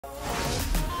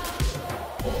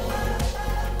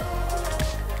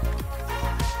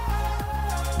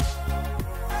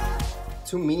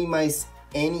To minimize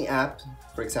any app,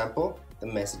 for example, the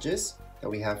messages that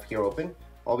we have here open,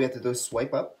 all we have to do is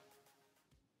swipe up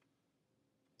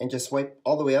and just swipe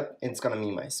all the way up and it's gonna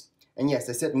minimize. And yes,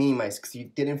 I said minimize because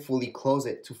you didn't fully close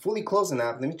it. To fully close an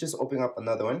app, let me just open up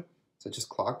another one. So just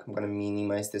clock, I'm gonna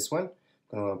minimize this one.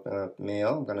 I'm gonna open up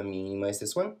mail, I'm gonna minimize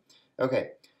this one.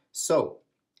 Okay, so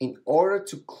in order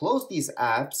to close these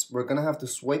apps, we're gonna have to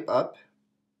swipe up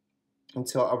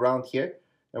until around here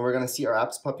and we're gonna see our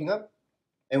apps popping up.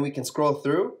 And we can scroll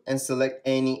through and select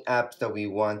any apps that we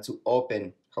want to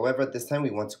open. However, at this time we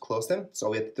want to close them. So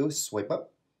all we have to do is swipe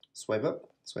up, swipe up,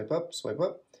 swipe up, swipe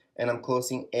up, and I'm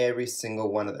closing every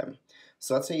single one of them.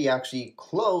 So that's how you actually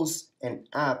close an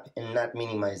app and not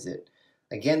minimize it.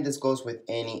 Again, this goes with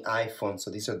any iPhone, so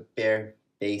these are bare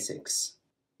basics.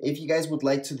 If you guys would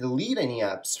like to delete any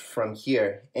apps from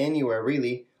here, anywhere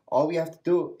really, all we have to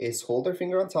do is hold our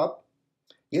finger on top.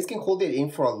 You guys can hold it in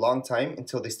for a long time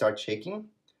until they start shaking.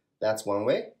 That's one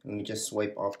way. Let me just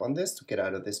swipe up on this to get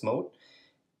out of this mode.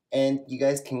 And you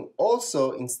guys can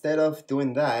also, instead of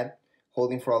doing that,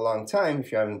 holding for a long time,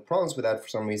 if you're having problems with that for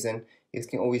some reason, you guys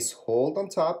can always hold on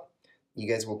top. You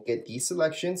guys will get these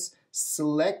selections.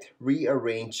 Select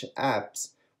Rearrange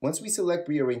Apps. Once we select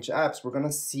Rearrange Apps, we're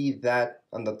gonna see that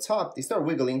on the top, they start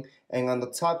wiggling, and on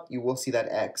the top, you will see that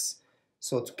X.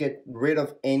 So to get rid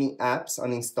of any apps,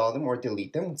 uninstall them or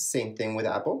delete them, same thing with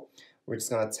Apple. We're just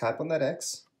gonna tap on that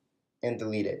X and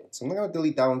delete it. So I'm not gonna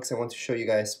delete that one because I want to show you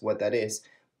guys what that is,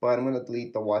 but I'm gonna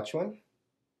delete the watch one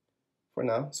for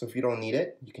now. So if you don't need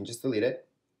it, you can just delete it.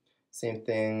 Same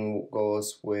thing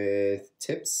goes with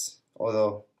tips,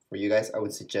 although for you guys, I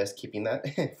would suggest keeping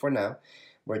that for now.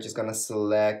 We're just gonna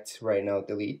select right now,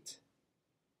 delete.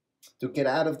 To get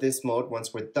out of this mode,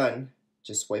 once we're done,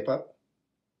 just swipe up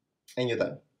and you're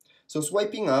done. So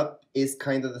swiping up is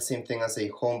kind of the same thing as a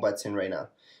home button right now.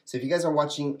 So if you guys are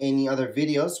watching any other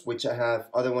videos, which I have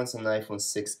other ones on the iPhone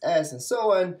 6s and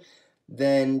so on,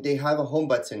 then they have a home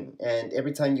button, and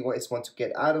every time you guys want to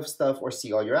get out of stuff or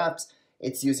see all your apps,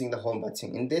 it's using the home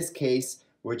button. In this case,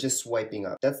 we're just swiping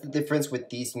up. That's the difference with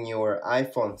these newer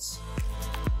iPhones.